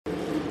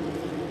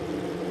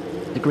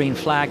The green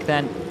flag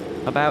then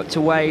about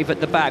to wave at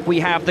the back. We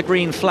have the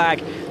green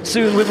flag.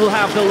 Soon we will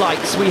have the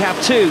lights. We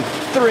have 2,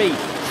 3,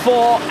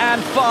 4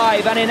 and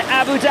 5. And in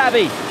Abu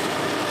Dhabi,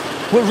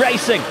 we're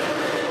racing.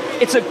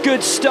 It's a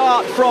good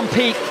start from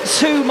Peak.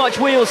 Too much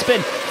wheel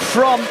spin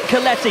from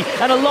Coletti.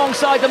 And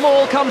alongside them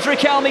all comes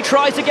Riquelme,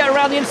 tries to get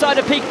around the inside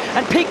of Peak.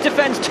 And Peak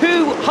defends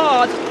too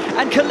hard.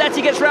 And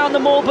Coletti gets round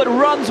them all, but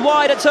runs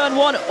wide at turn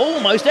 1.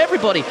 Almost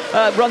everybody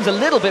runs a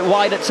little bit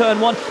wide at turn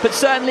 1, but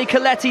certainly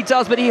Coletti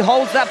does, but he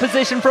holds that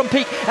position from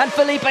Peak. And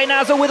Felipe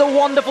Nasr with a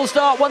wonderful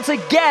start once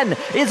again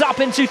is up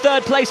into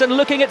 3rd place and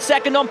looking at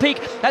 2nd on Peak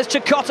as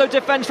Cecotto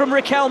defends from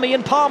Riquelme,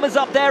 and Palmer's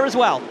up there as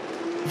well.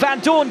 Van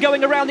Dorn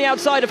going around the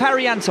outside of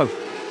Haryanto.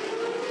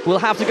 Will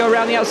have to go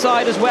around the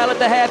outside as well at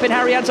the hairpin.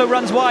 Haryanto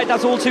runs wide.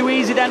 That's all too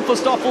easy then for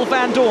Stoffel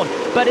Van Dorn.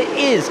 But it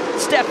is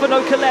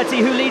Stefano Coletti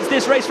who leads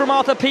this race from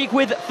Arthur Peak,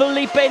 with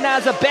Felipe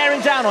Nasr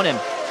bearing down on him.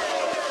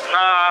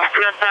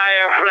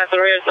 Flat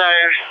rear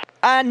tire.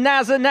 And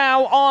Nasr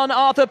now on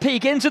Arthur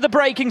Peak into the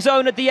braking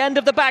zone at the end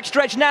of the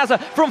backstretch. Nasr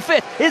from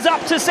 5th is up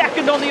to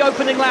 2nd on the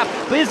opening lap.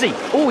 Busy.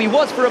 Oh, he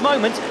was for a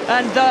moment.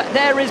 And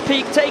there is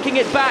Peak taking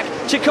it back.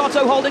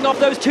 Cecotto holding off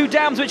those 2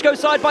 dams which go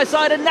side by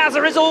side. And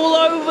Nasr is all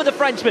over the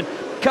Frenchman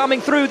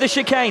coming through the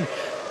chicane.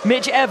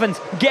 Mitch Evans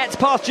gets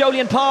past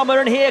Jolyon Palmer,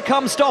 and here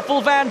comes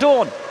Stoffel Van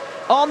Dorn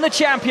on the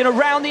champion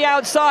around the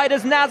outside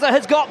as Nasr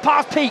has got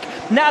past Peak.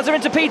 Nasr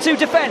into P2,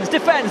 defends,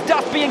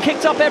 dust being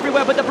kicked up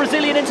everywhere, but the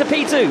Brazilian into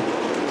P2.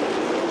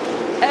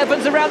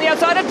 Evans around the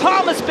outside and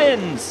Palmer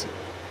spins.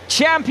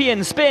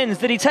 Champion spins.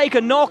 Did he take a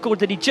knock or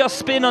did he just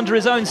spin under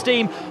his own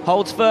steam?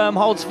 Holds firm,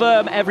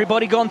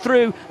 everybody gone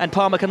through, and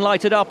Palmer can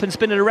light it up and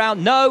spin it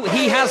around. No,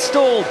 he has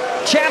stalled.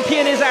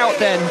 Champion is out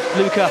then,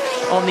 Luca,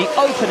 on the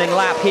opening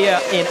lap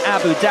here in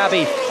Abu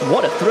Dhabi.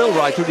 What a thrill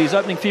ride through these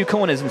opening few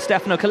corners, and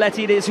Stefano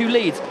Coletti it is who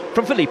leads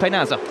from Felipe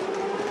Nasr.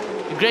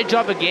 Great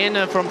job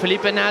again from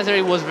Felipe Nasr.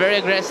 He was very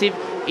aggressive.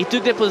 He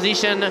took the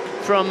position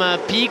from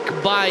Peak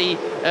by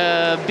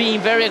being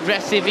very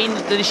aggressive in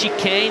the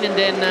chicane, and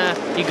then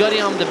he got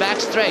it on the back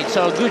straight.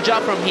 So good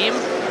job from him.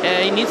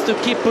 He needs to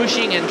keep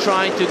pushing and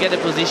trying to get a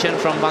position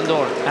from Van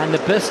Dorn. And the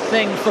best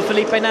thing for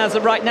Felipe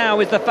Nasr right now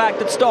is the fact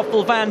that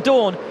Stoffel Van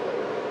Dorn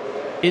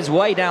is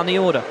way down the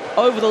order.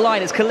 Over the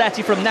line is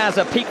Coletti from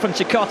Nasr, Peak from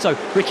Cecotto,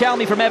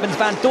 Riquelme from Evans.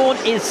 Van Dorn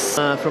is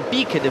from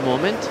Peak at the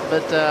moment,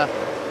 but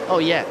oh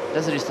yeah,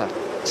 that's a restart.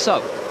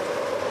 So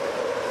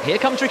here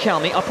comes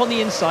Riquelme up on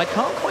the inside.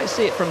 Can't quite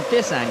see it from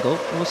this angle.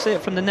 We'll see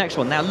it from the next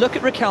one. Now look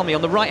at Riquelme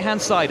on the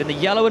right-hand side in the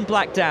yellow and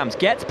black dams.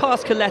 Gets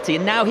past Coletti,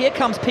 and now here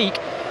comes Peak.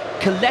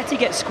 Coletti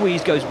gets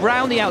squeezed, goes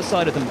round the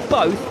outside of them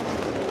both.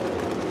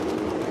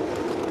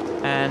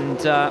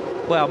 And,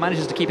 well,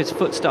 manages to keep his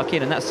foot stuck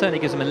in, and that certainly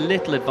gives him a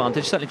little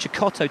advantage. Certainly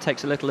Cecotto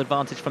takes a little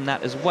advantage from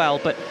that as well,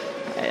 but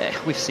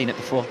we've seen it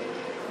before.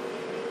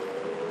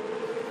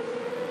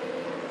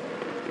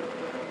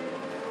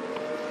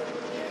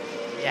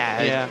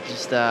 Yeah,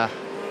 just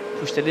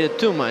pushed a little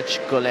too much,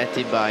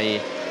 Coletti,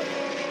 by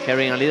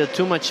carrying a little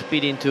too much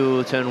speed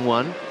into turn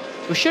 1.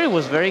 For sure, he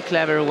was very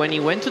clever when he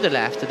went to the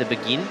left at the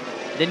beginning.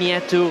 Then he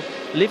had to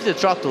lift the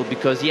throttle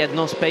because he had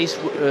no space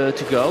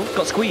to go.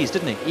 Got squeezed,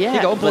 didn't he? Yeah, he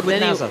got on board but with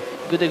then Nasr.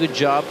 He did a good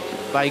job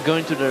by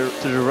going to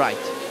the right.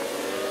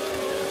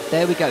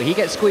 There we go. He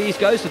gets squeezed,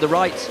 goes to the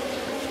right,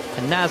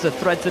 and Nasr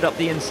threads it up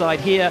the inside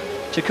here.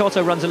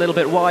 Cecotto runs a little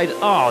bit wide.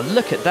 Oh,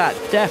 look at that.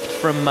 Deft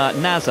from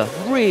Nasr.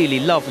 Really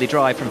lovely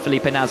drive from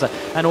Felipe Nasr.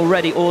 And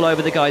already all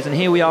over the guys. And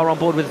here we are on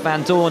board with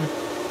Van Dorn.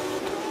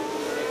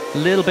 A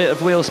little bit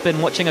of wheel spin,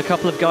 watching a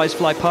couple of guys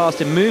fly past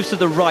him. Moves to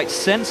the right.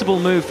 Sensible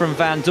move from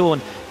Van Dorn.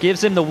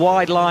 Gives him the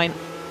wide line.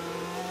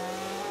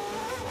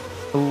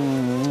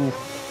 Ooh.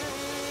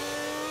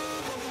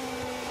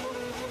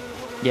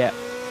 Yeah.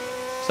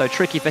 So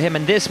tricky for him.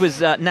 And this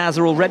was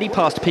Nasr already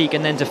past Peak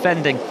and then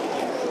defending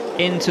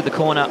into the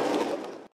corner.